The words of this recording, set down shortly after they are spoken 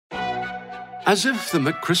As if the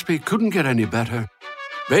McCrispy couldn't get any better,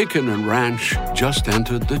 Bacon and Ranch just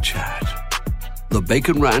entered the chat. The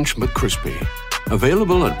Bacon Ranch McCrispy,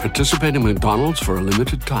 available at participating McDonald's for a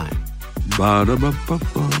limited time. Ba-da-ba-ba-ba.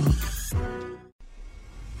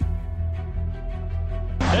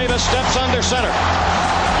 Davis steps under center.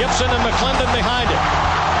 Gibson and McClendon behind him.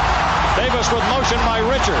 Davis with motion by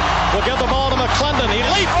Richard. Will give the ball to McClendon. He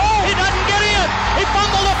leaps. Oh, he doesn't get in. He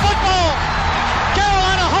fumbled the football.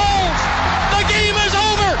 Carolina holds. The game is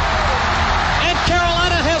over. And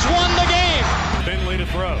Carolina has won the game. Finley to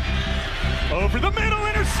throw. Over the middle,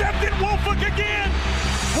 intercepted. Wolford again.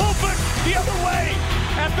 Wolford the other way.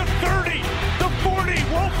 At the 30, the 40.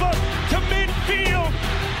 Wolford to midfield.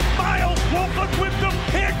 Miles Wolford with the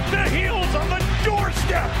pick. The heels on the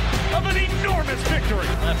doorstep of an enormous victory.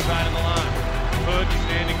 Left side of the line. Hood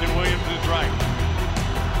standing to Williams' is right.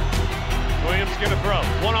 Williams gonna throw.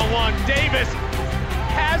 One-on-one. Davis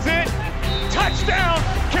has it. Touchdown.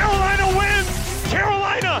 Carolina wins.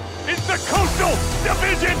 Carolina is the Coastal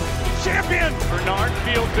Division champion. Bernard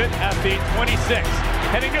fields it at the 26.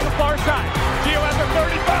 Heading to the far side. Gio at the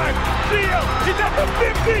 35. Gio, he's at the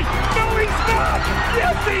 50. No, he's not.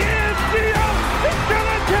 Yes, he is. Gio is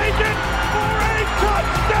gonna take it for a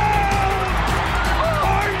touchdown.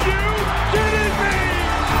 Are you kidding me?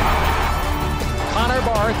 Connor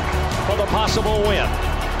Barth for the possible win.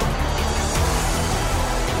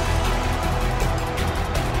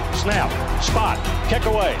 Snap, spot, kick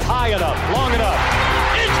away, high enough, long enough.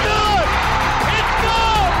 It's good! It's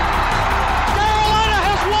good! Carolina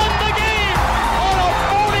has won the game on a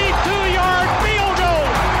 42-yard field goal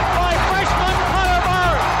by freshman Connor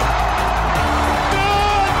Barth.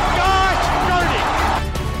 Good gosh, dirty.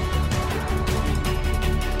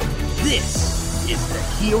 This is the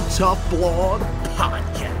Heel Tough Blog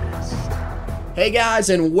Podcast. Hey guys,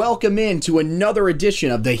 and welcome into another edition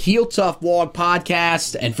of the Heel Tough Blog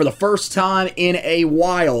Podcast. And for the first time in a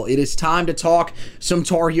while, it is time to talk some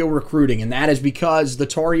Tar Heel recruiting. And that is because the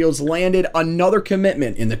Tar Heels landed another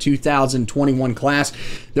commitment in the 2021 class.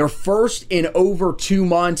 Their first in over 2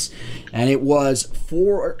 months. And it was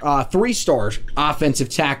three-star offensive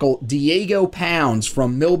tackle Diego Pounds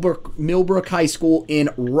from Millbrook High School in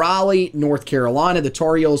Raleigh, North Carolina. The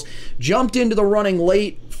Tar Heels jumped into the running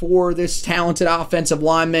late for this talented offensive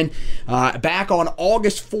lineman. Back on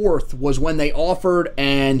August 4th was when they offered,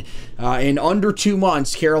 and in under 2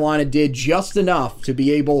 months, Carolina did just enough to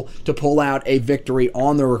be able to pull out a victory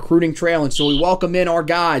on the recruiting trail. And so we welcome in our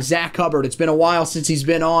guy, Zach Hubbard. It's been a while since he's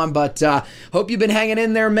been on, but hope you've been hanging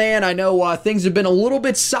in there, man. I know things have been a little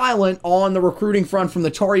bit silent on the recruiting front from the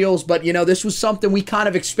Tar Heels, but you know, this was something we kind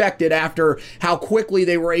of expected after how quickly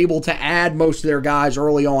they were able to add most of their guys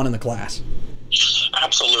early on in the class.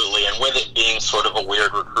 Absolutely, and with it being sort of a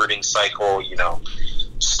weird recruiting cycle, you know,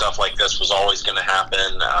 stuff like this was always going to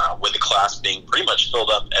happen. With the class being pretty much filled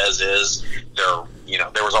up as is,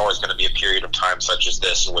 there was always going to be a period of time such as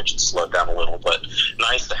this in which it slowed down a little. But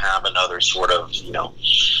nice to have another sort of,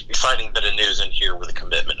 exciting bit of news in here with the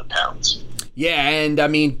commitment of Pounds. Yeah, and I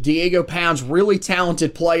mean, Diego Pounds, really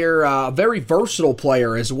talented player, very versatile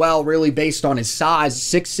player as well, really based on his size,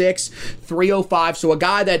 6'6", 305, so a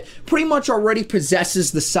guy that pretty much already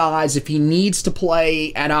possesses the size. If he needs to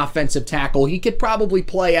play at offensive tackle, he could probably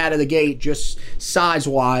play out of the gate just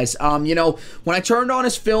size-wise. When I turned on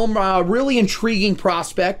his film, really intriguing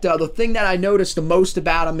prospect. The thing that I noticed the most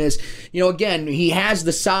about him is, again, he has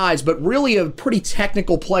the size, but really a pretty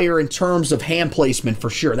technical player in terms of hand placement for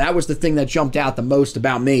sure. That was the thing that jumped out the most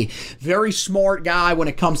about me. Very smart guy when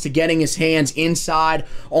it comes to getting his hands inside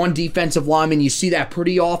on defensive linemen. You see that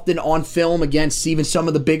pretty often on film against even some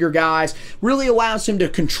of the bigger guys. Really allows him to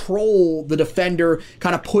control the defender,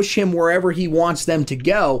 kind of push him wherever he wants them to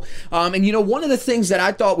go. One of the things that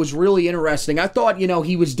I thought was really interesting, I thought,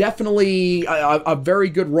 he was definitely a very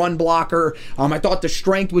good run blocker. I thought the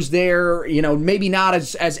strength was there, maybe not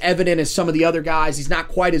as evident as some of the other guys. He's not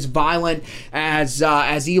quite as violent as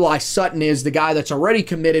Eli Sutton is, the guy that's already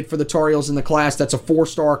committed for the Tar Heels in the class. That's a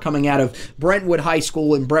 4-star coming out of Brentwood High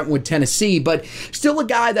School in Brentwood, Tennessee, but still a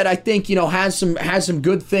guy that I think, has some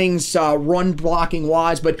good things run blocking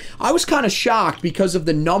wise. But I was kind of shocked because of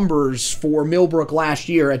the numbers for Millbrook last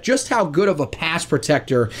year at just how good of a pass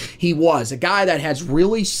protector he was. A guy that has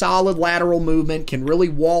really solid lateral movement, can really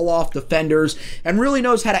wall off defenders, and really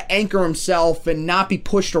knows how to anchor himself and not be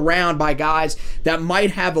pushed around by guys that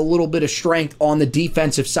might have a little bit of strength on the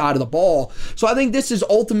defensive side of the ball. ball. So I think this is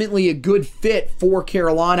ultimately a good fit for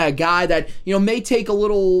Carolina, a guy that, may take a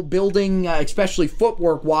little building, especially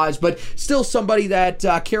footwork-wise, but still somebody that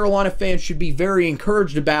Carolina fans should be very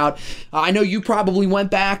encouraged about. I know you probably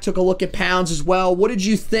went back, took a look at Pounds as well. What did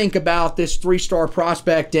you think about this 3-star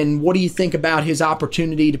prospect, and what do you think about his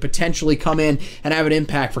opportunity to potentially come in and have an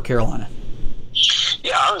impact for Carolina?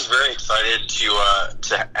 Yeah, I was very excited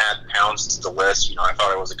to add Pounds to the list. I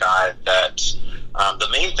thought it was a guy that the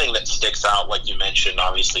main thing that sticks out, like you mentioned,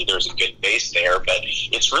 obviously there's a good base there, but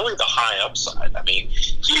it's really the high upside. I mean,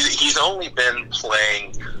 he's only been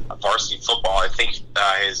playing varsity football. I think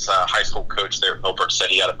his high school coach there, Milbert, said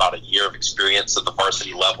he had about a year of experience at the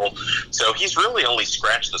varsity level. So he's really only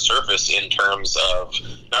scratched the surface in terms of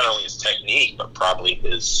not only his technique, but probably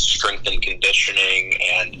his strength and conditioning,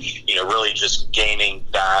 and really just gaining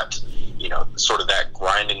that, sort of that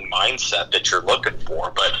grinding mindset that you're looking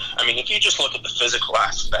for. But, I mean, if you just look at the physical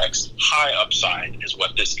aspects, high upside is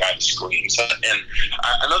what this guy screams. And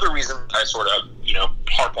another reason I sort of,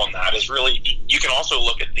 harp on that is really, you can also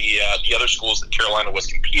look at the other schools that Carolina was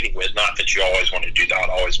competing with. Not that you always want to do that,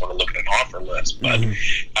 always want to look at an offer list. But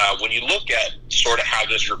when you look at sort of how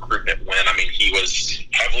this recruitment went, I mean, he was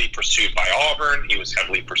heavily pursued by Auburn. He was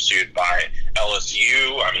heavily pursued by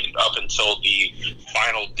LSU. I mean, up until the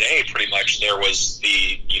final day, pretty much there was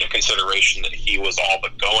the consideration that he was all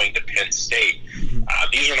but going to Penn State.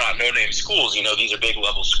 These are not no-name schools. These are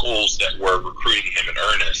big-level schools that were recruiting him in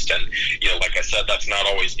earnest. And, like I said, that's not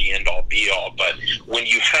always the end-all, be-all. But when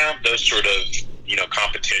you have those sort of,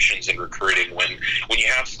 competitions in recruiting, when you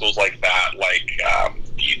have schools like that, like,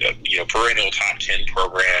 perennial top 10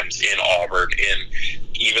 programs in Auburn, in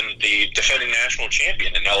even the defending national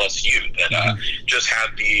champion in LSU that just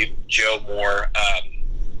had the Joe Moore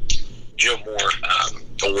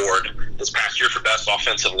award this past year for best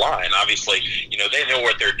offensive line. Obviously, they know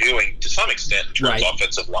what they're doing to some extent in terms of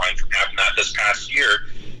offensive line, from having that this past year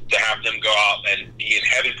to have them go out and be in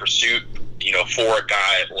heavy pursuit, for a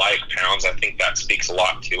guy like Pounds. I think that speaks a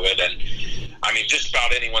lot to it. And I mean, just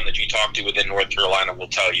about anyone that you talk to within North Carolina will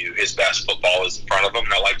tell you his best football is in front of him.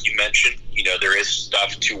 Now, like you mentioned, there is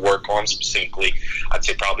stuff to work on, specifically, I'd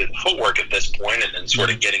say probably the footwork at this point, and then sort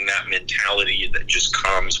of getting that mentality that just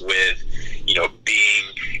comes with,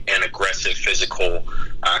 being an aggressive, physical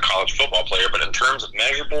college football player. But in terms of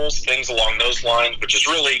measurables, things along those lines, which is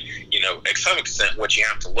really, to some extent what you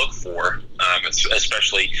have to look for,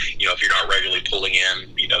 especially, if you're not regularly pulling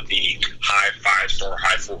in, the high 5-star,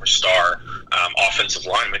 high 4-star offensive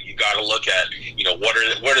lineman, you got to look at, what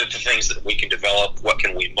are the things that we can develop, what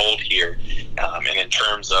can we mold here, and in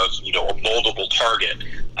terms of, a moldable target,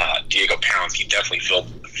 Diego Pounds, he definitely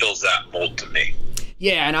fills that mold to me.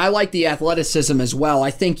 Yeah, and I like the athleticism as well. I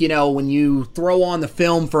think, when you throw on the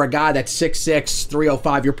film for a guy that's 6'6",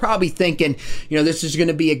 305, you're probably thinking, this is going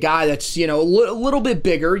to be a guy that's, a little bit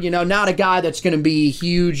bigger, not a guy that's going to be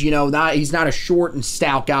huge, he's not a short and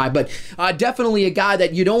stout guy, but definitely a guy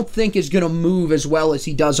that you don't think is going to move as well as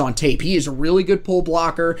he does on tape. He is a really good pull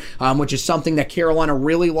blocker, which is something that Carolina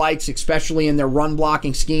really likes, especially in their run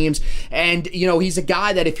blocking schemes. And, he's a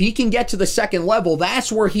guy that if he can get to the second level,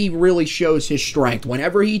 that's where he really shows his strength.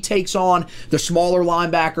 Whenever he takes on the smaller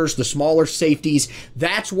linebackers, the smaller safeties,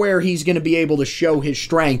 that's where he's going to be able to show his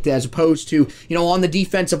strength, as opposed to, on the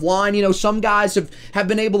defensive line, some guys have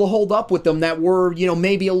been able to hold up with them that were,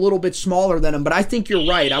 maybe a little bit smaller than him. But I think you're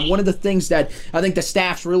right. One of the things that I think the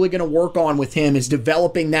staff's really going to work on with him is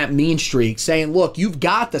developing that mean streak, saying, look, you've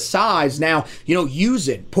got the size now, use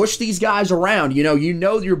it. Push these guys around.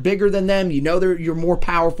 You're bigger than them. You're more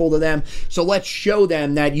powerful than them. So let's show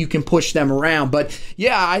them that you can push them around. But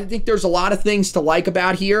yeah, I think there's a lot of things to like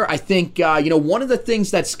about here. I think, one of the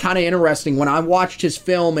things that's kind of interesting when I watched his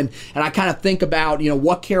film and I kind of think about,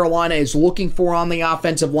 what Carolina is looking for on the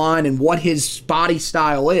offensive line and what his body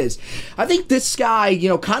style is, I think this guy,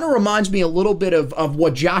 kind of reminds me a little bit of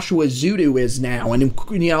what Joshua Zudu is now. And,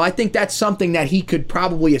 I think that's something that he could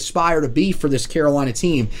probably aspire to be for this Carolina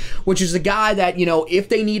team, which is a guy that, if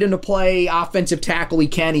they need him to play offensive tackle, he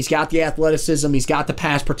can. He's got the athleticism. He's got the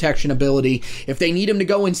pass protection ability. If they need him to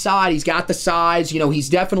go inside, he's got the size. He's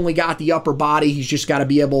definitely got the upper body. He's just got to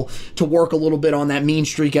be able to work a little bit on that mean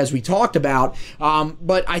streak, as we talked about.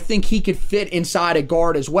 But I think he could fit inside a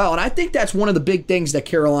guard as well. And I think that's one of the big things that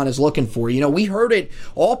Carolina's looking for. We heard it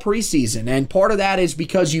all preseason, and part of that is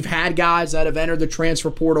because you've had guys that have entered the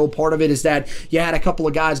transfer portal. Part of it is that you had a couple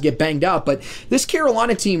of guys get banged up. But this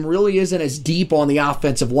Carolina team really isn't as deep on the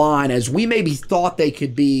offensive line as we maybe thought they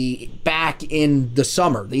could be back in the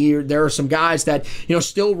summer. There are some guys that,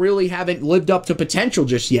 still really haven't lived up to potential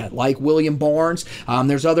just yet, like William Barnes.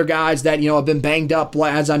 There's other guys that, have been banged up,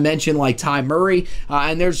 as I mentioned, like Ty Murray.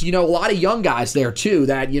 And there's, a lot of young guys there, too,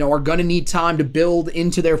 that, are going to need time to build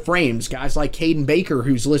into their frames. Guys like Caden Baker,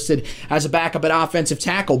 who's listed as a backup at offensive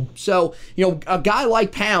tackle. So, a guy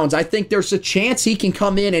like Pounds, I think there's a chance he can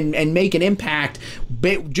come in and make an impact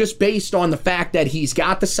just based on the fact that he's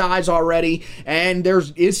got the size already and there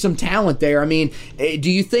is some talent there. I mean, do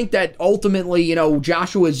you think that ultimately,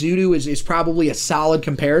 Joshua Ezeudu is probably a solid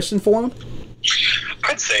comparison for him?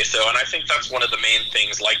 I'd say so, and I think that's one of the main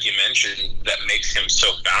things, like you mentioned, that makes him so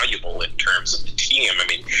valuable in terms of the team. I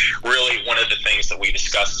mean, really, one of the things that we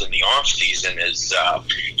discussed in the offseason is,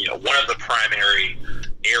 one of the primary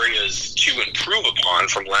areas to improve upon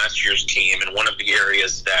from last year's team, and one of the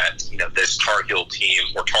areas that this Tar Heel team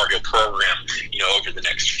or Tar Heel program over the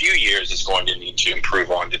next few years is going to need to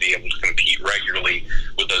improve on to be able to compete regularly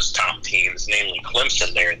with those top teams, namely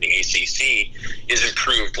Clemson there in the ACC, is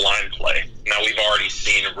improved line play. Now, we've already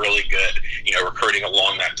seen really good recruiting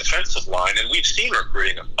along that defensive line, and we've seen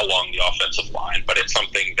recruiting along the offensive line, but it's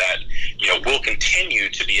something that will continue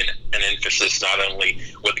to be an emphasis not only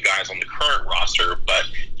with the guys on the current roster, but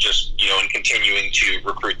just in continuing to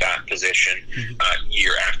recruit that position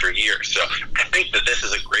year after year. So I think that this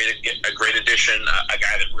is a great addition, a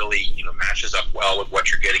guy that really matches up well with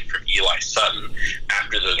what you're getting from Eli Sutton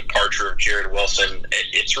after the departure of Jared Wilson.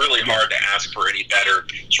 It's really hard to ask for any better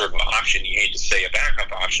sort of option. You hate to say a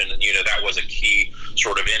backup option, and that was a key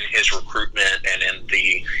sort of in his recruitment and in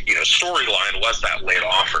the storyline was that late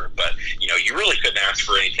offer. But you really couldn't ask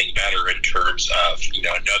for anything better in terms of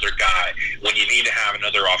another guy when you need to have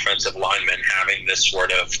another offensive lineman having this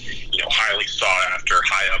sort of highly sought after,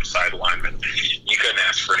 high upside lineman. You couldn't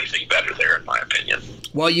ask for anything better there, in my opinion.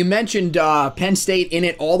 Well, you mentioned Penn State in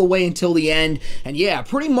it all the way until the end, and yeah,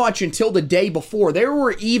 pretty much until the day before. There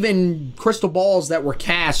were even crystal balls that were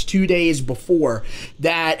cast 2 days before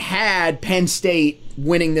that had Penn State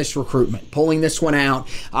winning this recruitment, pulling this one out.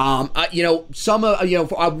 From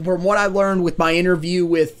what I learned with my interview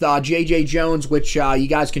with J.J. Jones, which you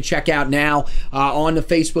guys can check out now on the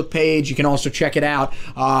Facebook page. You can also check it out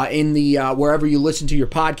in the wherever you listen to your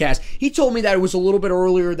podcast. He told me that it was a little bit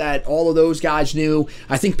earlier that all of those guys knew.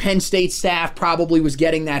 I think Penn State staff probably was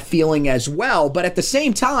getting that feeling as well. But at the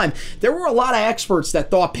same time, there were a lot of experts that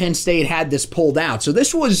thought Penn State had this pulled out. So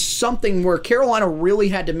this was something where Carolina really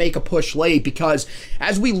had to make a push late because,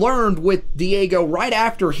 as we learned with Diego right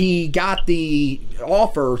after he got the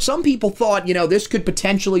offer, some people thought, this could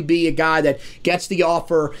potentially be a guy that gets the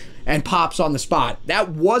offer and pops on the spot. That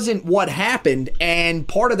wasn't what happened, and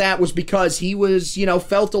part of that was because he was,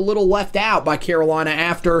 felt a little left out by Carolina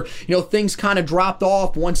after, things kind of dropped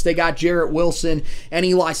off once they got Jarrett Wilson and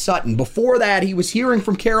Eli Sutton. Before that, he was hearing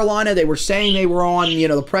from Carolina. They were saying they were on,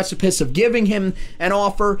 the precipice of giving him an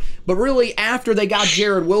offer, but really after they got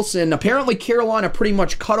Jarrett Wilson, apparently Carolina pretty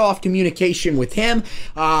much cut off communication with him.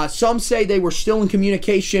 Some say they were still in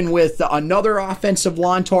communication with another offensive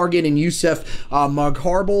line target in Yusuf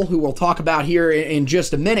Magharbal, who we'll talk about here in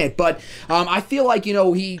just a minute. But I feel like,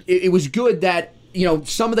 it was good that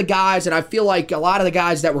some of the guys, and I feel like a lot of the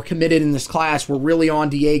guys that were committed in this class were really on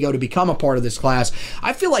Diego to become a part of this class.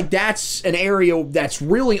 I feel like that's an area that's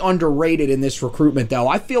really underrated in this recruitment, though.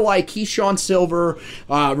 I feel like Keyshawn Silver,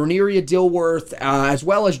 Reneria Dilworth, as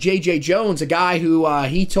well as J.J. Jones, a guy who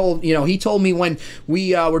he told me when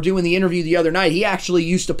we were doing the interview the other night, he actually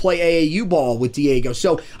used to play AAU ball with Diego.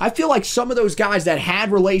 So I feel like some of those guys that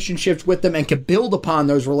had relationships with them and could build upon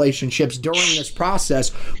those relationships during this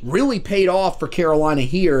process really paid off for Carolina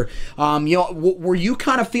here. Were you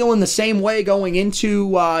kind of feeling the same way going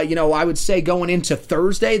into, I would say going into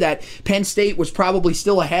Thursday, that Penn State was probably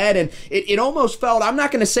still ahead? And it almost felt, I'm not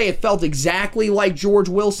going to say it felt exactly like George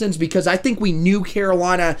Wilson's, because I think we knew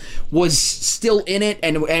Carolina was still in it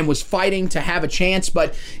and was fighting to have a chance,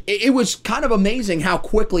 but it was kind of amazing how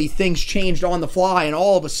quickly things changed on the fly, and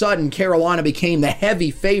all of a sudden Carolina became the heavy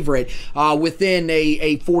favorite within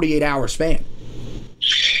a 48-hour span.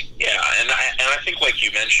 Yeah, and I think, like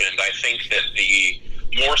you mentioned, I think that the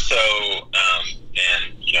more so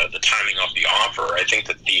than the timing of the offer, I think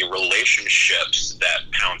that the relationships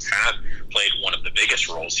that Pounds had played one of the biggest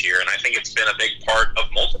roles here, and I think it's been a big part of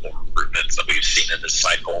multiple recruitments that we've seen in this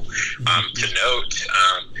cycle. To note,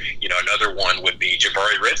 another one would be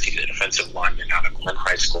Jabari Ritzy, the defensive lineman out of Glenn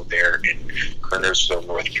High School there in Kernersville,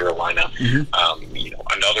 North Carolina.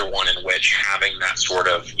 Another one in which having that sort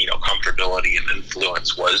of comfortability and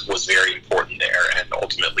influence was very important there, and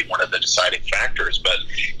ultimately one of the deciding factors. But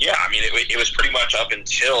yeah, I mean, it was pretty much up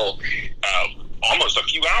until almost a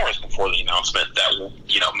few hours before the announcement that,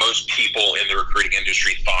 most people in the recruiting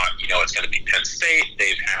industry thought, it's going to be Penn State.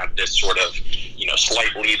 They've had this sort of,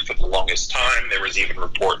 slight lead for the longest time. There was even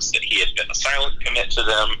reports that he had been a silent commit to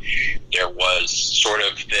them. There was sort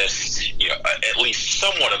of this, at least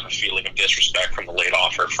somewhat of a feeling of disrespect from the late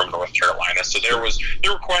offer from North Carolina. So there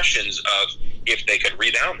were questions of if they could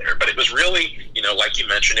rebound there. But it was really, like you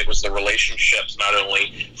mentioned, it was the relationships, not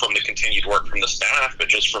only from the continued work from the staff, but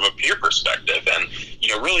just from a peer perspective. And,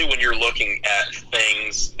 really when you're looking at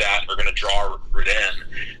things that are going to draw a recruit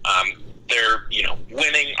in, they're,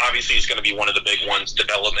 winning obviously is going to be one of the big ones.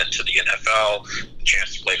 Development to the NFL, the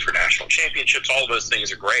chance to play for national championships, all of those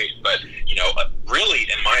things are great. But, really,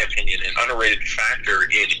 in my opinion, an underrated factor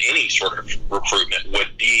in any sort of recruitment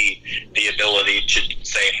would be the ability to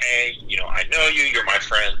say, hey, I know you, you're my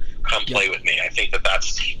friend, come play with me. I think that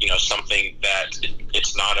that's, something that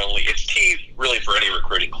it's key really for any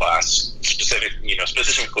recruiting class,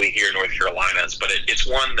 specifically here in North Carolina's, but it's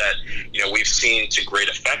one that, we've seen to great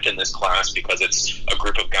effect in this class because it's a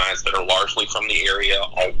group of guys that are largely from the area,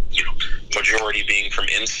 all, majority being from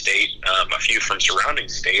in-state, a few from surrounding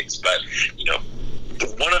states, but,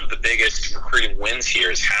 one of the biggest recruiting wins here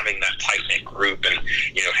is having that tight-knit group and,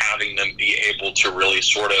 having them be able to really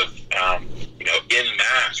sort of, in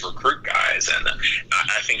mass recruit guys. And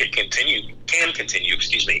I think it can continue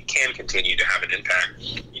to have an impact,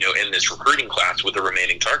 in this recruiting class with the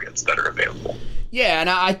remaining targets that are available. Yeah, and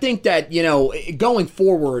I think that, going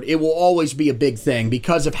forward, it will always be a big thing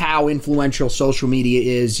because of how influential social media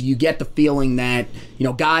is. You get the feeling that,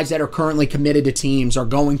 guys that are currently committed to teams are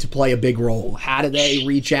going to play a big role. How do they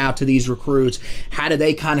reach out to these recruits? How do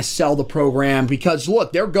they kind of sell the program? Because,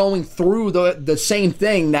 look, they're going through the same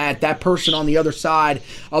thing that person on the other side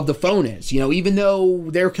of the phone is. Even though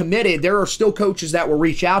they're committed, there are still coaches that will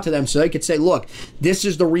reach out to them so they could say, look, this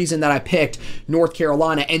is the reason that I picked North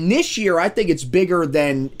Carolina. And this year, I think it's bigger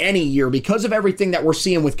than any year because of everything that we're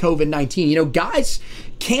seeing with COVID-19. Guys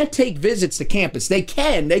can't take visits to campus. They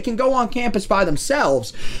can go on campus by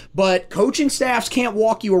themselves, but coaching staffs can't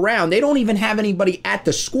walk you around. They don't even have anybody at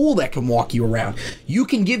the school that can walk you around. You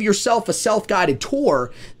can give yourself a self-guided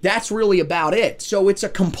tour. That's really about it. So it's a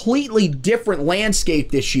completely different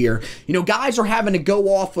landscape this year. Guys are having to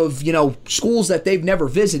go off of, schools that they've never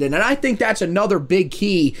visited. And I think that's another big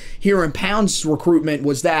key here in Pound's recruitment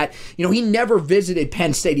was that, he never visited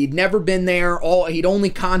Penn State. He'd never been there. He'd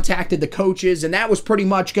only contacted the coaches, and that was pretty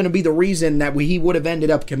much going to be the reason that he would have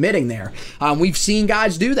ended up committing there. We've seen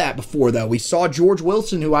guys do that before, though. We saw George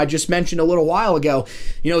Wilson, who I just mentioned a little while ago.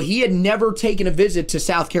 He had never taken a visit to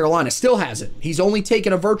South Carolina. Still hasn't. He's only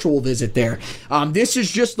taken a virtual visit there. This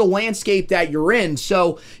is just the landscape that you're in.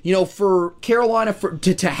 So, for Carolina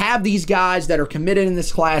to have these guys that are committed in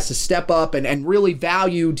this class to step up and really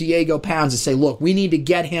value Diego Pounds and say, look, we need to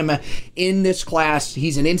get him in this class.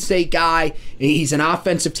 He's an in-state guy. He's an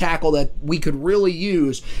offensive tackle that we could really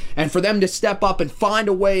use. And for them to step up and find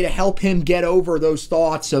a way to help him get over those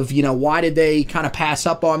thoughts of, why did they kind of pass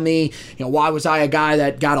up on me? Why was I a guy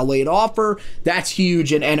that got a late offer? That's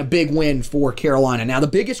huge and a big win for Carolina. Now, the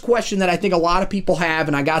biggest question that I think a lot of people have,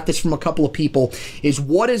 and I got this from a couple of people, is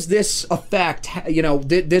what does this affect,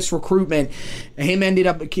 this recruitment, him ending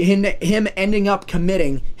up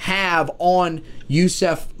committing, have on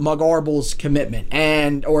Yusef Magarble's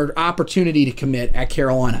commitment or opportunity to commit at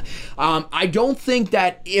Carolina? I don't think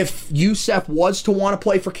that if Yusef was to want to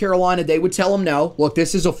play for Carolina, they would tell him no. Look,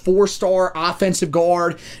 this is a 4-star offensive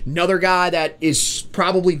guard, another guy that is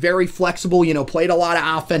probably very flexible, played a lot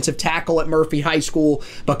of offensive tackle at Murphy High School,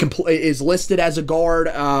 but is listed as a guard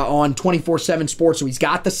on 24/7 Sports, so he's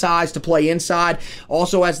got the size to play inside,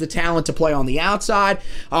 also has the talent to play on the outside.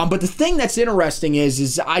 But the thing that's interesting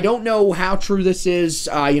is I don't know how true this is.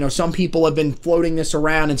 Some people have been floating this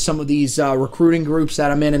around in some of these recruiting groups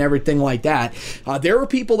that I'm in and everything like that. There are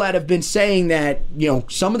people that have been saying that,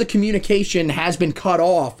 some of the communication has been cut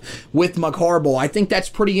off with Magarble. I think that's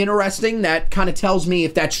pretty interesting. That kind of tells me,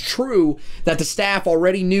 if that's true, that the staff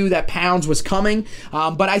already knew that Pounds was coming.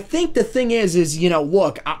 But I think the thing is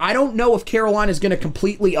look, I don't know if Carolina is going to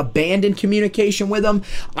completely abandon communication with him.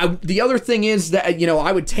 The other thing is that,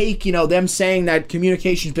 I would take, them saying that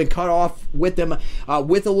communication's been cut off with them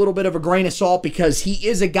with a little bit of a grain of salt, because he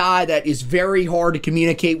is a guy that is very hard to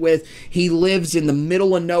communicate with. He lives in the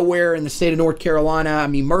middle of nowhere in the state of North Carolina. I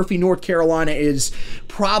mean, Murphy, North Carolina is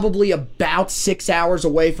probably about 6 hours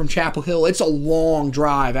away from Chapel Hill. It's a long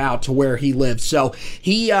drive out to where he lives. So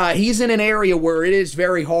he's in an area where it is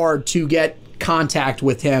very hard to get contact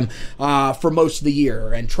with him for most of the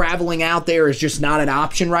year, and traveling out there is just not an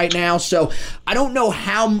option right now. So I don't know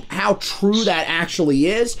how true that actually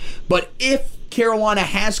is, but if Carolina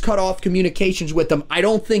has cut off communications with them, I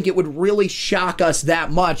don't think it would really shock us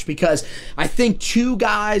that much, because I think 2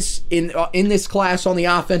 guys in this class on the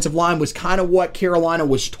offensive line was kind of what Carolina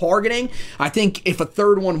was targeting. I think if a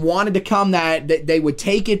third one wanted to come, that they would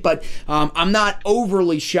take it, but I'm not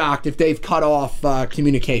overly shocked if they've cut off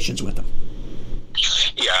communications with them.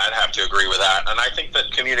 Yeah, I'd have to agree with that. And I think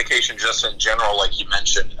that communication just in general, like you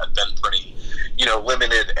mentioned, have been pretty,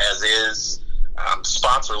 limited as is.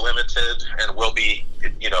 Spots are limited and will be,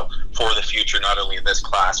 for the future, not only in this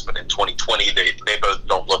class, but in 2020. They both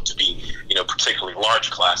don't look to be, particularly large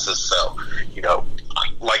classes. So,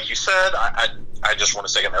 like you said, I just want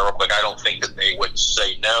to say real quick, I don't think that they would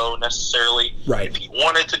say no necessarily if he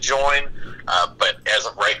wanted to join. But as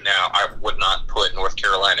of right now, I would not put North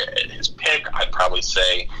Carolina in his pick. I'd probably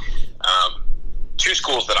say 2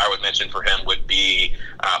 schools that I would mention for him would be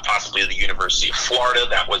possibly the University of Florida.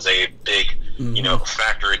 That was a big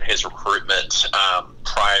factor in his recruitment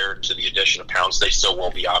prior to the addition of Pounds. They still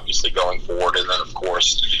will be, obviously, going forward. And then, of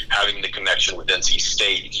course, having the connection with NC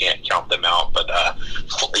State, you can't count them out. But,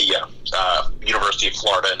 University of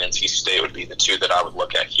Florida and NC State would be the 2 that I would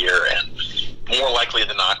look at here. And more likely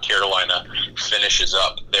than not, Carolina finishes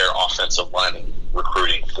up their offensive line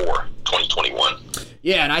recruiting for 2021.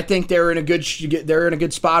 Yeah, and I think they're in a good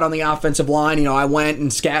spot on the offensive line. I went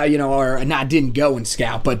and scout, didn't go and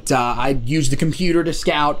scout, but I used the computer to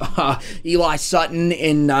scout Eli Sutton,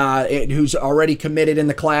 who's already committed in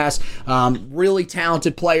the class. Really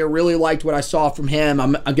talented player. Really liked what I saw from him.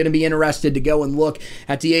 I'm going to be interested to go and look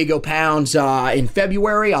at Diego Pounds in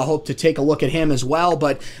February. I hope to take a look at him as well.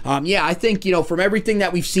 But I think from everything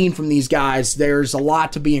that we've seen from these guys, there's a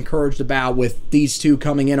lot to be encouraged about with these 2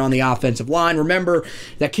 coming in on the offensive line. Remember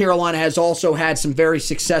that Carolina has also had some very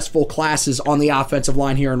successful classes on the offensive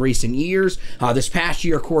line here in recent years. This past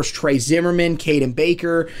year, of course, Trey Zimmerman, Caden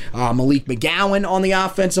Baker, Malik McGowan on the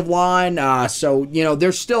offensive line. So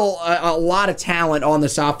there's still a lot of talent on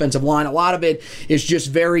this offensive line. A lot of it is just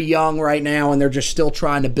very young right now, and they're just still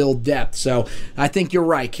trying to build depth. So I think you're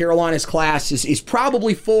right. Carolina's class is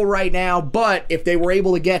probably full right now, but if they were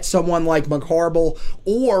able to get someone like McHarble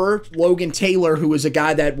or Logan Taylor, who is a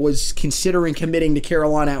guy that was considering committing to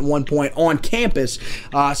Carolina at one point on campus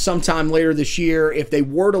sometime later this year, if they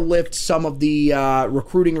were to lift some of the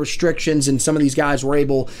recruiting restrictions and some of these guys were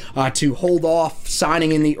able to hold off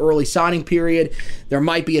signing in the early signing period, there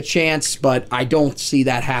might be a chance, but I don't see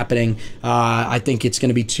that happening. I think it's going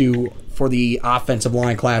to be 2 for the offensive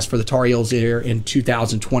line class for the Tar Heels here in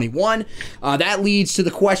 2021. That leads to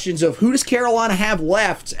the questions of who does Carolina have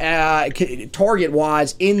left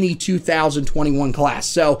target-wise in the 2021 class.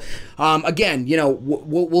 So, again,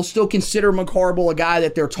 we'll still consider McHarble a guy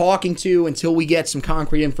that they're talking to until we get some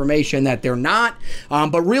concrete information that they're not.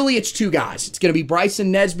 But really, it's 2 guys. It's going to be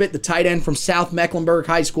Bryson Nesbitt, the tight end from South Mecklenburg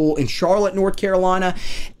High School in Charlotte, North Carolina.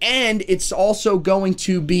 And it's also going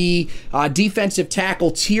to be defensive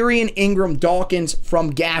tackle Tyrion Ingram Dawkins from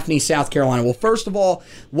Gaffney, South Carolina. Well, first of all,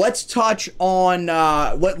 let's touch on,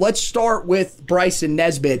 let's start with Bryson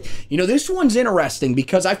Nesbitt. This one's interesting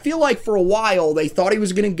because I feel like for a while they thought he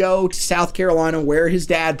was going to go to South Carolina where his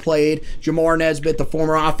dad played, Jamar Nesbitt, the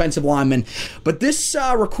former offensive lineman. But this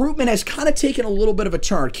recruitment has kind of taken a little bit of a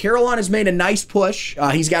turn. Carolina's made a nice push.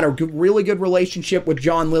 He's got a really good relationship with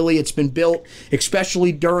John Lilly. It's been built,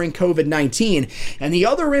 especially during COVID-19. And the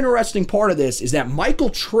other interesting part of this is that Michael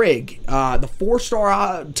Trigg, the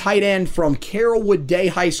 4-star tight end from Carrollwood Day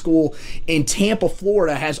High School in Tampa,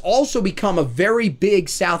 Florida, has also become a very big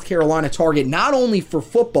South Carolina target, not only for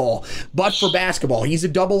football, but for basketball. He's a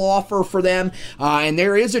double offer for them, and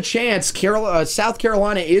there is a chance South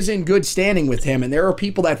Carolina is in good standing with him, and there are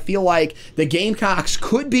people that feel like the Gamecocks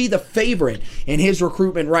could be the favorite in his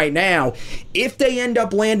recruitment right now. If they end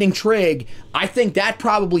up landing Trigg, I think that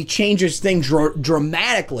probably changes things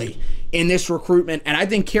dramatically in this recruitment, and I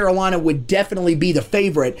think Carolina would definitely be the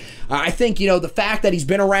favorite. I think, the fact that he's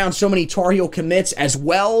been around so many Tar Heel commits as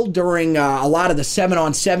well during a lot of the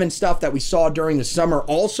 7-on-7 stuff that we saw during the summer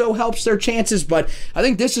also helps their chances, but I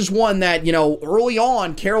think this is one that, early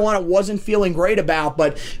on, Carolina wasn't feeling great about,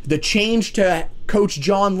 but the change to Coach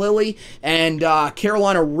John Lilly and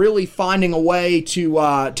Carolina really finding a way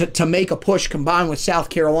to make a push combined with South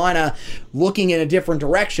Carolina looking in a different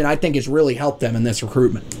direction, I think has really helped them in this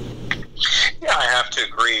recruitment. Yeah, I have to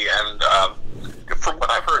agree. And from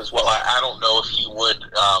what I've heard as well, I don't know if he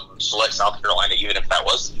would select South Carolina even if that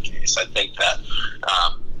was the case. I think that,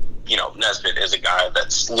 Nesbitt is a guy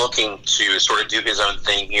that's looking to sort of do his own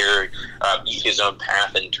thing here, eat his own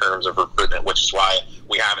path in terms of recruitment, which is why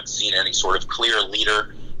we haven't seen any sort of clear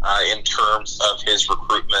leader in terms of his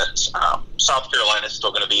recruitment. South Carolina is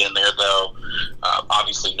still going to be in there, though.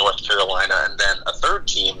 Obviously, North Carolina. And then a third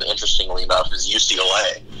team, interestingly enough, is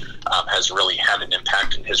UCLA. Has really had an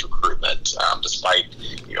impact in his recruitment, despite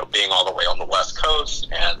being all the way on the West Coast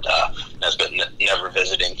and has been never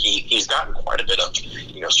visiting. He's gotten quite a bit of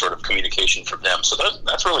sort of communication from them. So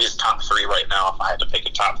that's really his top three right now. If I had to pick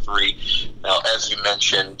a top three, now as you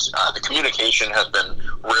mentioned, the communication has been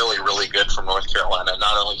really, really good from North Carolina,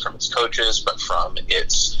 not only from its coaches but from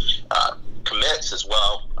its commits as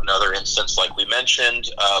well. Another instance, like we mentioned,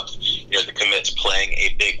 of the commits playing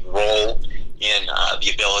a big role in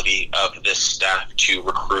the ability of this staff to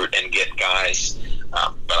recruit and get guys.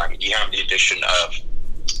 But I mean, you have the addition of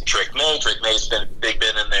Drake May. Drake May's been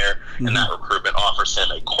in there, and that recruitment offers him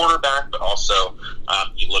a quarterback, but also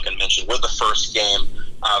you look and mention with the first game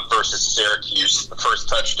versus Syracuse, the first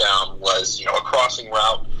touchdown was a crossing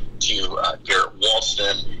route to Garrett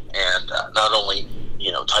Walston, and not only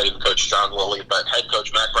tight end coach John Lilly, but head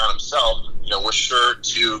coach Matt Brown himself was sure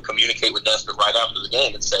to communicate with Nesbitt right after the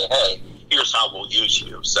game and say, hey, here's how we'll use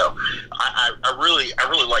you. So I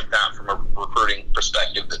really like that from a recruiting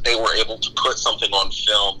perspective, that they were able to put something on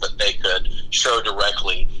film that they could show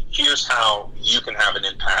directly. Here's how you can have an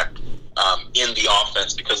impact in the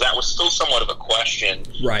offense, because that was still somewhat of a question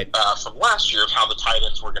from last year of how the tight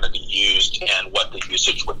ends were going to be used and what the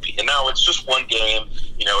usage would be. And now it's just one game.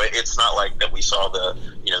 It's not like that we saw the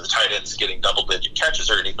tight ends getting double-digit catches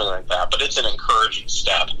or anything like that, but it's an encouraging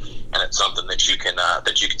step, and it's something that you can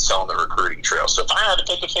sell on the recruiting trail. So if I had to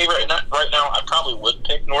pick a favorite right now, I probably would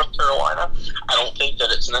pick North Carolina. I don't think that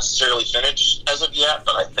it's necessarily finished as of yet,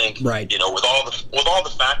 but I think with all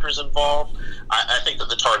the factors involved, I think that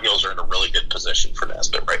the Tar Heels are in a really good position for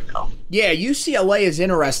Nesbitt right now. Yeah, UCLA is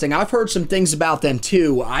interesting. I've heard some things about them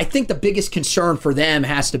too. I think the biggest concern for them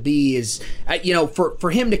has to be is,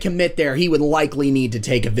 for him to commit there, he would likely need to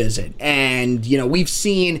take a visit. And, we've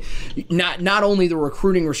seen not only the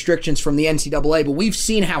recruiting restrictions from the NCAA, but we've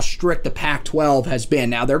seen how strict the Pac-12 has been.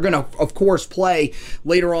 Now, they're going to, of course, play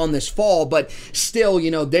later on this fall, but still,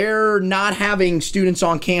 they're not having students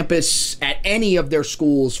on campus at any of their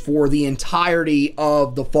schools for the entirety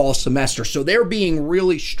of the fall semester. So they're being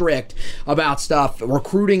really strict about stuff.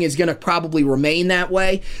 Recruiting is going to probably remain that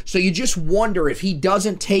way. So you just wonder, if he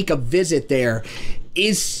doesn't take a visit there,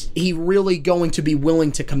 is he really going to be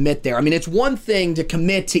willing to commit there? I mean, it's one thing to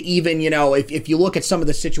commit to even, if you look at some of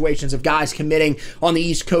the situations of guys committing on the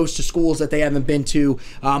East Coast to schools that they haven't been to.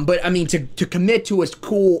 But, I mean, to commit to a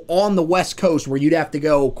school on the West Coast where you'd have to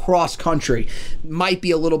go cross-country might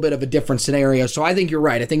be a little bit of a different scenario. So I think you're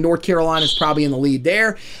right. I think North Carolina's probably in the lead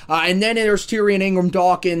there. And then there's Tyrion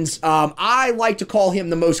Ingram-Dawkins. I like to call him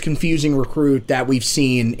the most confusing recruit that we've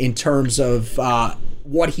seen in terms of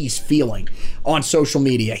what he's feeling on social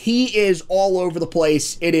media. He is all over the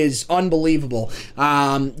place. It is unbelievable.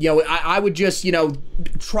 I would just,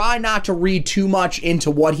 try not to read too much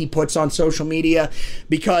into what he puts on social media,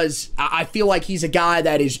 because I feel like he's a guy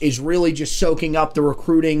that is really just soaking up the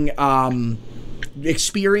recruiting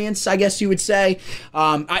experience, I guess you would say,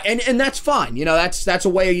 and that's fine. That's a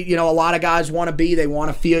way a lot of guys want to be. They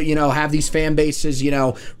want to feel, have these fan bases,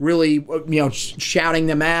 really, shouting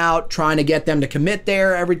them out, trying to get them to commit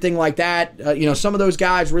there, everything like that. Some of those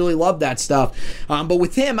guys really love that stuff. But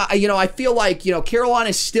with him, I feel like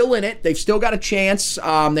Carolina's still in it. They've still got a chance.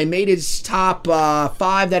 They made his top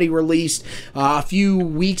 5 that he released a few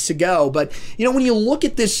weeks ago. But when you look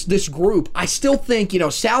at this group, I still think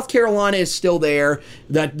South Carolina is still there.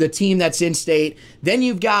 The team that's in state. Then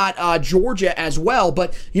you've got Georgia as well.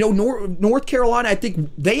 But, North Carolina, I think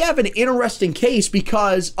they have an interesting case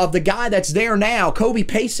because of the guy that's there now, Kobe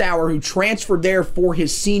Paysauer, who transferred there for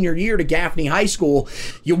his senior year to Gaffney High School.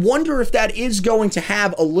 You wonder if that is going to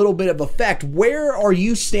have a little bit of effect. Where are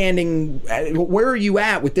you standing? Where are you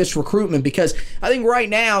at with this recruitment? Because I think right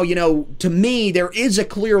now, to me, there is a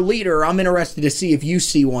clear leader. I'm interested to see if you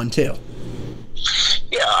see one too.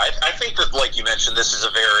 Yeah, I think that, like you mentioned, this is a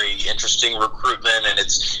very interesting recruitment, and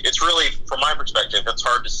it's really, from my perspective, it's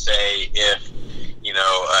hard to say if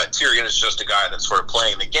Tyrion is just a guy that's sort of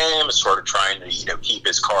playing the game, is sort of trying to keep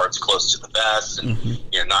his cards close to the vest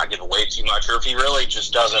and not give away too much, or if he really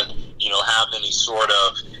just doesn't have any sort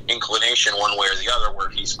of inclination one way or the other where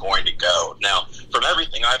he's going to go. Now, from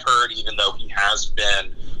everything I've heard, even though he has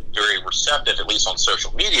been very receptive, at least on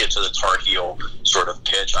social media, to the Tar Heel sort of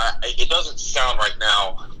pitch, it doesn't sound right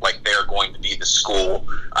now like they're going to be the school.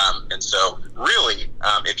 And so really,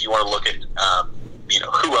 if you want to look at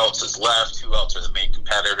who else is left, who else are the main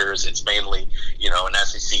competitors, it's mainly an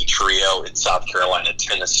SEC trio in South Carolina,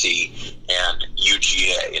 Tennessee, and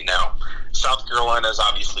UGA. And now South Carolina is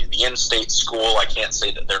obviously the in-state school. I can't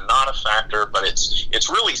say that they're not a factor, but it's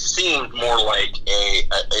really seemed more like a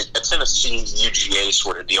Tennessee UGA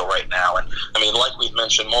sort of deal right now. And I mean, like we've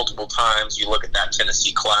mentioned multiple times, you look at that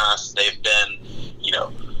Tennessee class, they've been,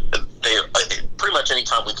 they pretty much any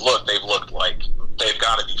time we've looked, they've looked like they've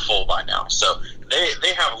got to be full by now. So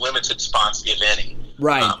they have limited spots, if any.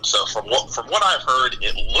 Right. So from what I've heard,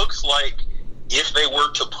 it looks like if they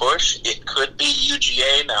were to push, it could be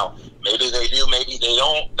UGA. Now, maybe they do, maybe they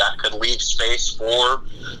don't. That could leave space for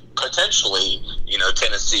potentially,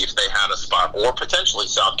 Tennessee if they had a spot, or potentially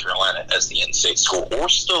South Carolina as the in-state school, or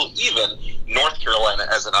still even North Carolina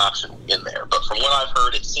as an option in there. But from what I've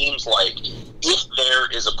heard, it seems like if there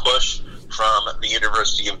is a push from the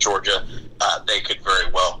University of Georgia, they could very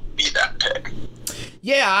well be that pick.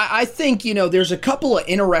 Yeah, I think, there's a couple of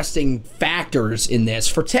interesting factors in this.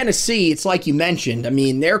 For Tennessee, it's like you mentioned. I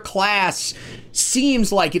mean, their class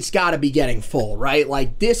seems like it's got to be getting full, right?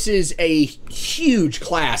 Like, this is a huge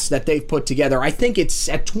class that they've put together. I think it's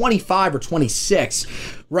at 25 or 26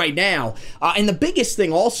 right now. And the biggest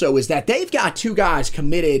thing also is that they've got two guys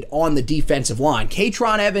committed on the defensive line.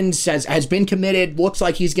 Katron Evans has been committed, looks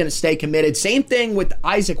like he's going to stay committed. Same thing with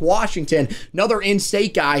Isaac Washington, another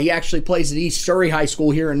in-state guy. He actually plays at East Surrey High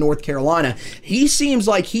School here in North Carolina. He seems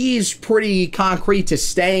like he's pretty concrete to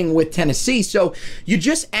staying with Tennessee. So you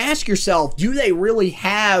just ask yourself, do they really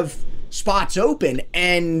have spots open?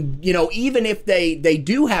 And, even if they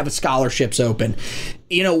do have scholarships open,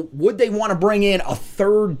 would they want to bring in a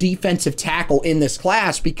third defensive tackle in this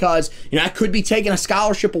class? Because, I could be taking a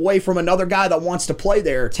scholarship away from another guy that wants to play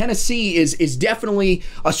there. Tennessee is definitely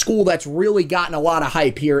a school that's really gotten a lot of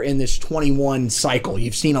hype here in this 21 cycle.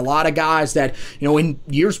 You've seen a lot of guys that, in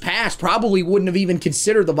years past probably wouldn't have even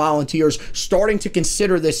considered the Volunteers starting to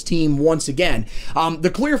consider this team once again.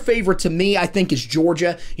 The clear favorite to me, I think, is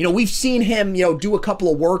Georgia. We've seen him, do a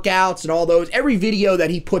couple of workouts and all those. Every video that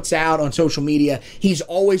he puts out on social media, he's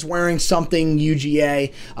always wearing something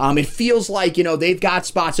UGA. It feels like, they've got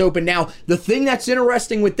spots open. Now, the thing that's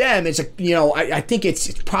interesting with them is, I think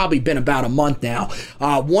it's probably been about a month now.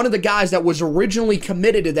 One of the guys that was originally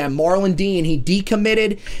committed to them, Marlon Dean, he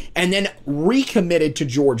decommitted and then recommitted to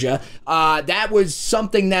Georgia. That was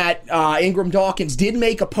something that Ingram Dawkins did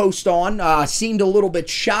make a post on. Seemed a little bit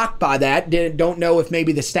shocked by that. Don't know if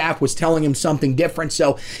maybe the staff was telling him something different.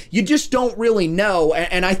 So you just don't really know.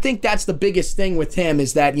 And I think that's the biggest thing with him,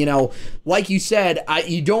 is that, like you said,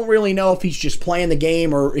 you don't really know if he's just playing the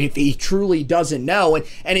game or if he truly doesn't know.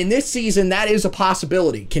 And in this season, that is a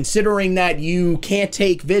possibility. Considering that you can't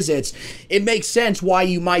take visits, it makes sense why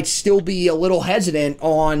you might still be a little hesitant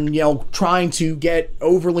on, trying to get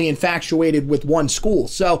overly infatuated with one school.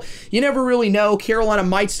 So you never really know. Carolina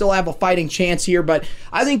might still have a fighting chance here, but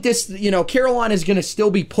I think this, Carolina is going to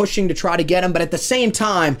still be pushing to try to get him. But at the same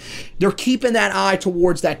time, they're keeping that eye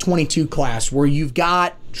towards that 22 class where you've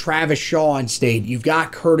got Travis Shaw in state, you've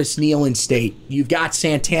got Curtis Neal in state, you've got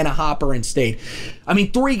Santana Hopper in state. I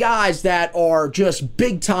mean, three guys that are just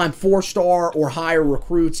big-time 4-star or higher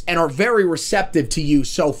recruits and are very receptive to you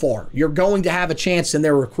so far. You're going to have a chance in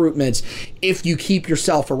their recruitments if you keep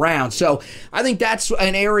yourself around. So I think that's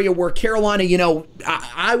an area where Carolina,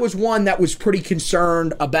 I was one that was pretty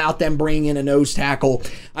concerned about them bringing in a nose tackle.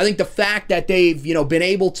 I think the fact that they've, been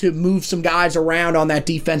able to move some guys around on that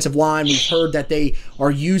defensive line, we've heard that they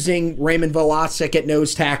are using Raymond Velasic at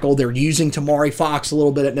nose tackle. They're using Tamari Fox a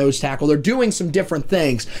little bit at nose tackle. They're doing some different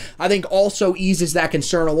things. I think also eases that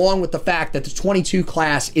concern, along with the fact that the 22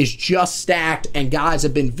 class is just stacked and guys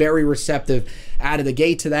have been very receptive out of the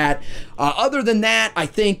gate to that. Other than that, I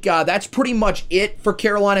think that's pretty much it for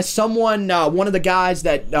Carolina. Someone, one of the guys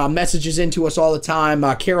that messages into us all the time,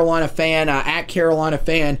 Carolina fan, at Carolina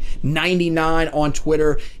fan 99 on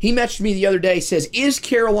Twitter, he messaged me the other day, says, is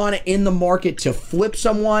Carolina in the market to flip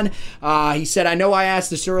someone? He said, I know I asked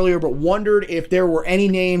this earlier, but wondered if there were any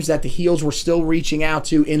names that the Heels were still reaching out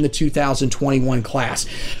to in the 2021 class.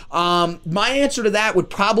 My answer to that would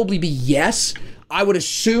probably be yes. I would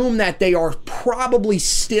assume that they are probably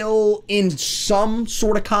still in some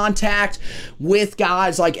sort of contact with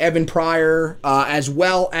guys like Evan Pryor, as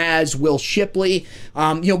well as Will Shipley.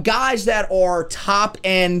 Guys that are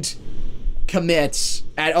top-end commits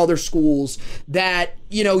at other schools that,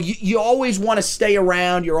 you know, you always want to stay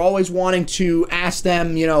around. You're always wanting to ask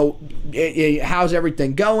them, you know, how's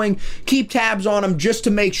everything going? Keep tabs on them just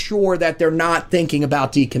to make sure that they're not thinking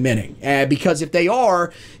about decommitting. Because if they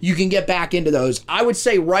are, you can get back into those. I would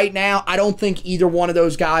say right now, I don't think either one of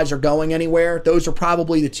those guys are going anywhere. Those are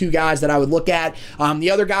probably the two guys that I would look at.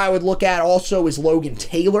 The other guy I would look at also is Logan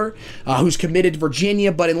Taylor, who's committed to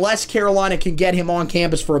Virginia. But unless Carolina can get him on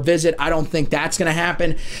campus for a visit, I don't think that's going to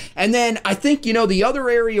happen. And then I think, you know, the other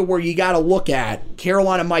area where you got to look at,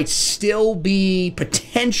 Carolina might still be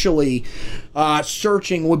potentially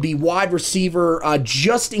searching would be wide receiver,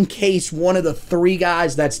 just in case one of the three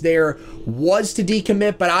guys that's there was to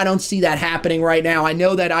decommit, but I don't see that happening right now. I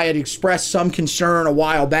know that I had expressed some concern a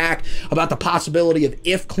while back about the possibility of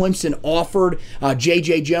if Clemson offered,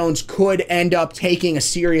 J.J. Jones could end up taking a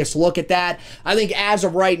serious look at that. I think as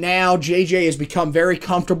of right now, J.J. has become very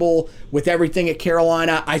comfortable with everything at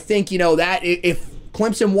Carolina. I think, you know, that if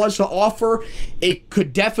Clemson was to offer, it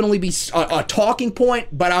could definitely be a talking point,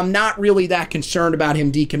 but I'm not really that concerned about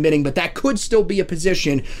him decommitting. But that could still be a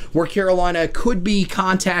position where Carolina could be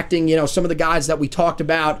contacting, you know, some of the guys that we talked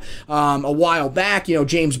about a while back. You know,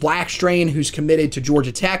 James Blackstrain, who's committed to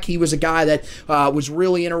Georgia Tech. He was a guy that was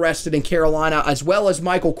really interested in Carolina, as well as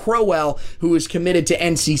Michael Crowell, who is committed to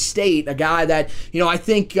NC State, a guy that, you know, I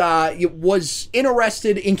think was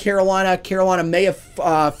interested in Carolina. Carolina may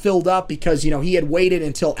have filled up because, you know, he had waited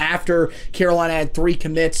until after Carolina had 3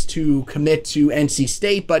 commits to commit to NC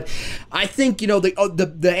State. But I think, you know,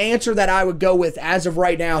 the answer that I would go with as of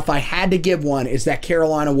right now, if I had to give one, is that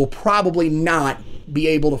Carolina will probably not be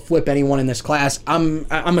able to flip anyone in this class. I'm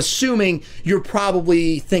assuming you're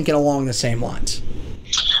probably thinking along the same lines.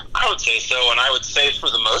 I would say so, and I would say for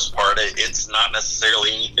the most part, it's not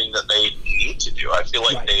necessarily anything that they need to do. I feel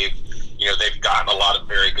like they've gotten a lot of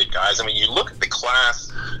very good guys. I mean, you look at the class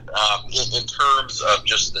in terms of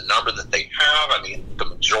just the number that they have. I mean, the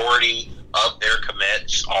majority of their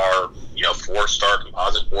commits are, you know, 4-star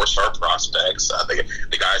composite, 4-star prospects.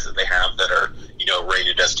 The guys that they have that are, you know,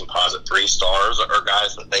 rated as composite 3 stars are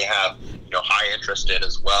guys that they have, you know, high interest in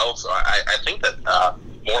as well. So I think that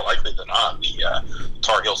more likely than not, the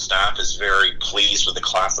Tar Heel staff is very pleased with the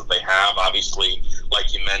class that they have. Obviously,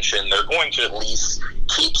 like you mentioned, they're going to at least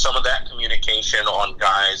keep some of that communication on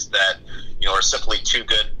guys that, you know, are simply too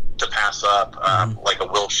good to pass up, like a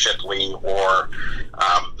Will Shipley or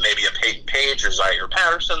maybe a Peyton Page or Zaire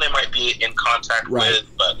Patterson they might be in contact with.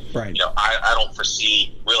 But, you know, I don't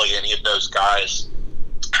foresee really any of those guys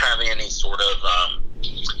having any sort of,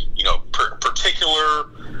 you know, particular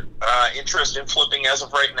interest in flipping as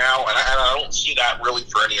of right now, and I don't see that really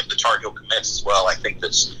for any of the Tar Heel commits as well. I think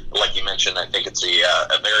that's, like you mentioned, I think it's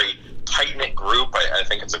a very tight-knit group. I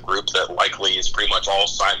think it's a group that likely is pretty much all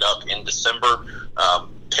signed up in December,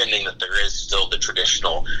 pending that there is still the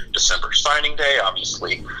traditional December signing day.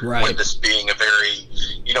 Obviously, with this being a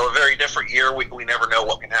very different year, we never know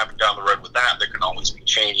what can happen down the road with that. There can always be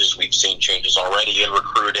changes. We've seen changes already in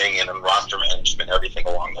recruiting and in roster management, everything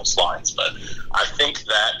along those lines. But I think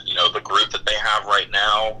that, you know, the group that they have right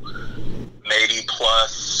now, maybe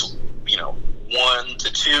plus, you know, 1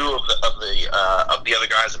 to 2 of the other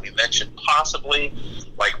guys that we mentioned, possibly.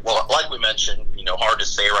 Like we mentioned, you know, hard to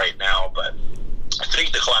say right now, but I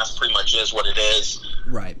think the class pretty much is what it is.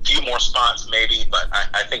 Right. A few more spots maybe, but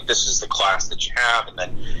I think this is the class that you have, and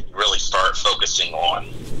then you really start focusing on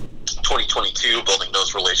 2022, building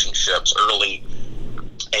those relationships early,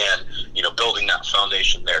 and, you know, building that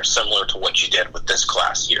foundation there, similar to what you did with this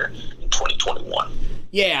class here in 2021.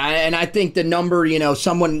 Yeah, and I think the number, you know,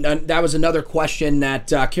 someone, that was another question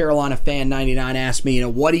that Carolina Fan 99 asked me, you know,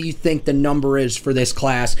 what do you think the number is for this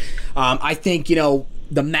class? I think, you know,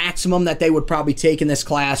 the maximum that they would probably take in this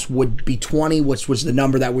class would be 20, which was the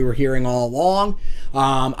number that we were hearing all along.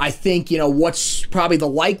 I think, you know, what's probably the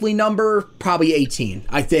likely number? Probably 18.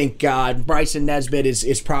 I think Bryson Nesbitt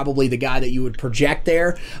is probably the guy that you would project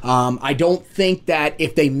there. I don't think that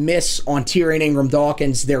if they miss on Tyrion Ingram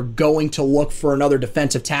Dawkins, they're going to look for another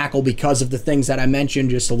defensive tackle because of the things that I mentioned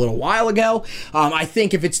just a little while ago. I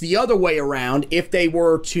think if it's the other way around, if they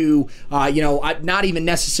were to, you know, not even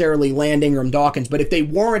necessarily land Ingram Dawkins, but if they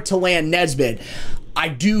weren't to land Nesbitt, I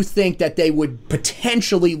do think that they would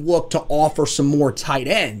potentially look to offer some more tight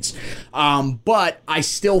ends. But I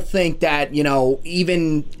still think that, you know,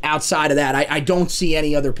 even outside of that, I don't see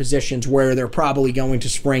any other positions where they're probably going to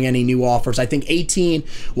spring any new offers. I think 18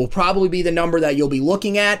 will probably be the number that you'll be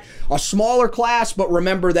looking at. A smaller class, but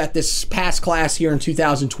remember that this past class here in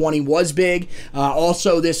 2020 was big.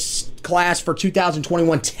 Also, this class for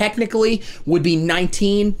 2021 technically would be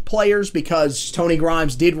 19 players because Tony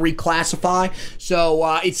Grimes did reclassify. So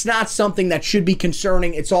So it's not something that should be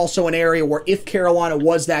concerning. It's also an area where if Carolina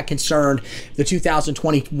was that concerned, the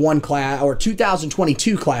 2021 class or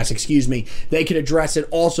 2022 class, they could address it.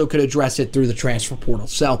 Also could address it through the transfer portal.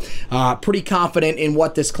 So pretty confident in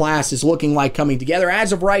what this class is looking like coming together.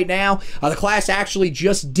 As of right now, the class actually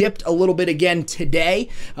just dipped a little bit again today.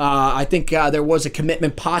 I think there was a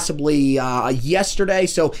commitment possibly yesterday.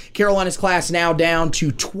 So Carolina's class now down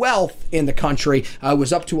to 12th in the country.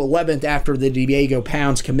 Was up to 11th after the Diego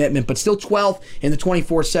Pounds commitment, but still 12th in the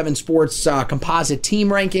 24/7 Sports composite team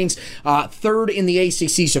rankings. Third in the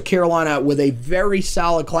ACC. So Carolina with a very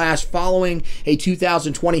solid class following a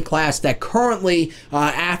 2020 class that currently,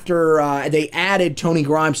 after they added Tony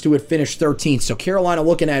Grimes to it, finished 13th. So Carolina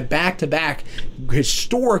looking at back-to-back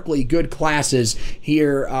historically good classes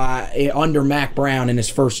here under Mack Brown in his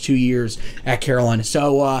first 2 years at Carolina.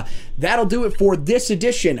 So that'll do it for this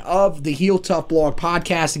edition of the Heel Tough Blog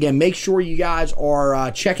podcast. Again, make sure you guys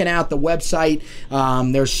are checking out the website.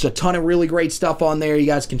 There's a ton of really great stuff on there. You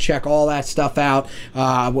guys can check all that stuff out.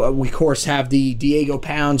 We, of course, have the Diego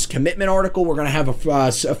Pounds commitment article. We're going to have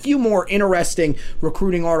a few more interesting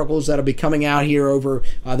recruiting articles that'll be coming out here over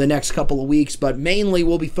the next couple of weeks, but mainly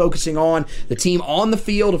we'll be focusing on the team on the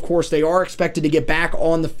field. Of course, they are expected to get back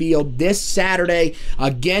on the field this Saturday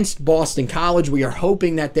against Boston College. We are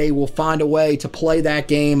hoping that they will find a way to play that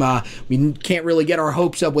game. We can't really get our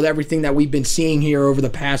hopes up with everything that we've been seeing here over the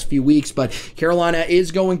past few weeks, but Carolina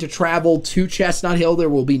is going to travel to Chestnut Hill. There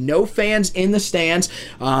will be no fans in the stands,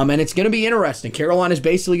 and it's going to be interesting. Carolina is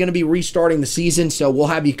basically going to be restarting the season, so we'll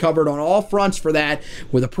have you covered on all fronts for that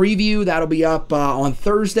with a preview. That'll be up on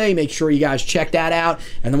Thursday. Make sure you guys check that out,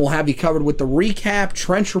 and then we'll have you covered with the recap,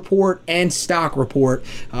 trench report, and stock report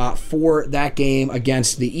for that game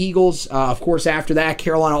against the Eagles. Of course, after that,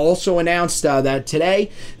 Carolina also announced that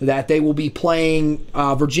today that they will be playing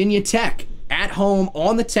Virginia Tech at home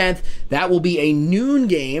on the 10th. That will be a noon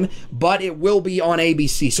game, but it will be on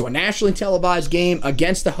ABC. So a nationally televised game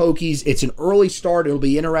against the Hokies. It's an early start. It'll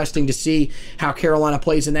be interesting to see how Carolina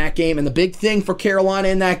plays in that game. And the big thing for Carolina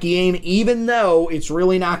in that game, even though it's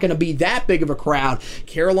really not going to be that big of a crowd,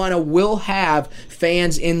 Carolina will have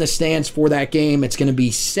fans in the stands for that game. It's going to be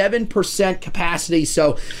 7% capacity,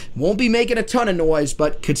 so won't be making a ton of noise,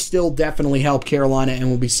 but could still definitely help Carolina and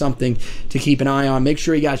will be something to keep an eye on. Make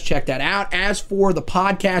sure you guys check that out. As for the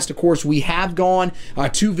podcast, of course, we have gone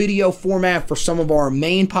to video format for some of our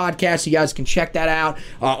main podcasts. You guys can check that out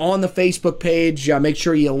on the Facebook page. Make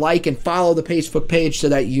sure you like and follow the Facebook page so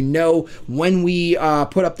that you know when we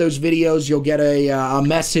put up those videos. You'll get a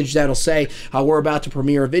message that'll say we're about to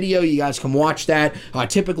premiere a video. You guys can watch that.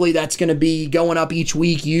 Typically, that's going to be going up each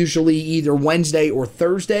week, usually either Wednesday or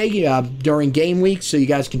Thursday during game week, so you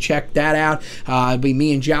guys can check that out. It'll be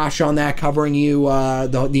me and Josh on that, covering you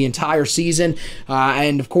the entire season.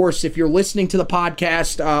 And of course, if you're listening to the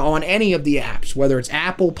podcast on any of the apps, whether it's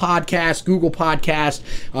Apple Podcasts, Google Podcasts,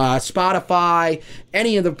 Spotify,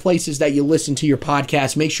 any of the places that you listen to your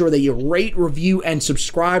podcast, make sure that you rate, review, and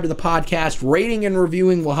subscribe to the podcast. Rating and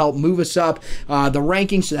reviewing will help move us up the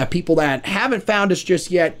rankings so that people that haven't found us just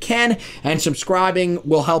yet can, and subscribing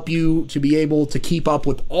will help you to be able to keep up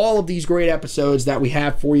with all of these great episodes that we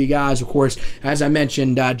have for you guys. Of course, as I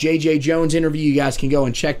mentioned, J.J. Jones interview, you guys can go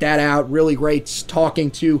and check that out. Really great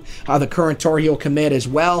talking to the current Tar Heel commit, as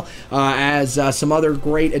well as some other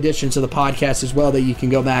great additions to the podcast as well that you can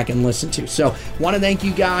go back and listen to. So want to thank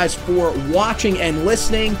you guys for watching and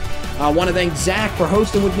listening. I want to thank Zach for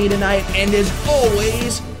hosting with me tonight, and as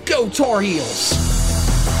always, go Tar Heels!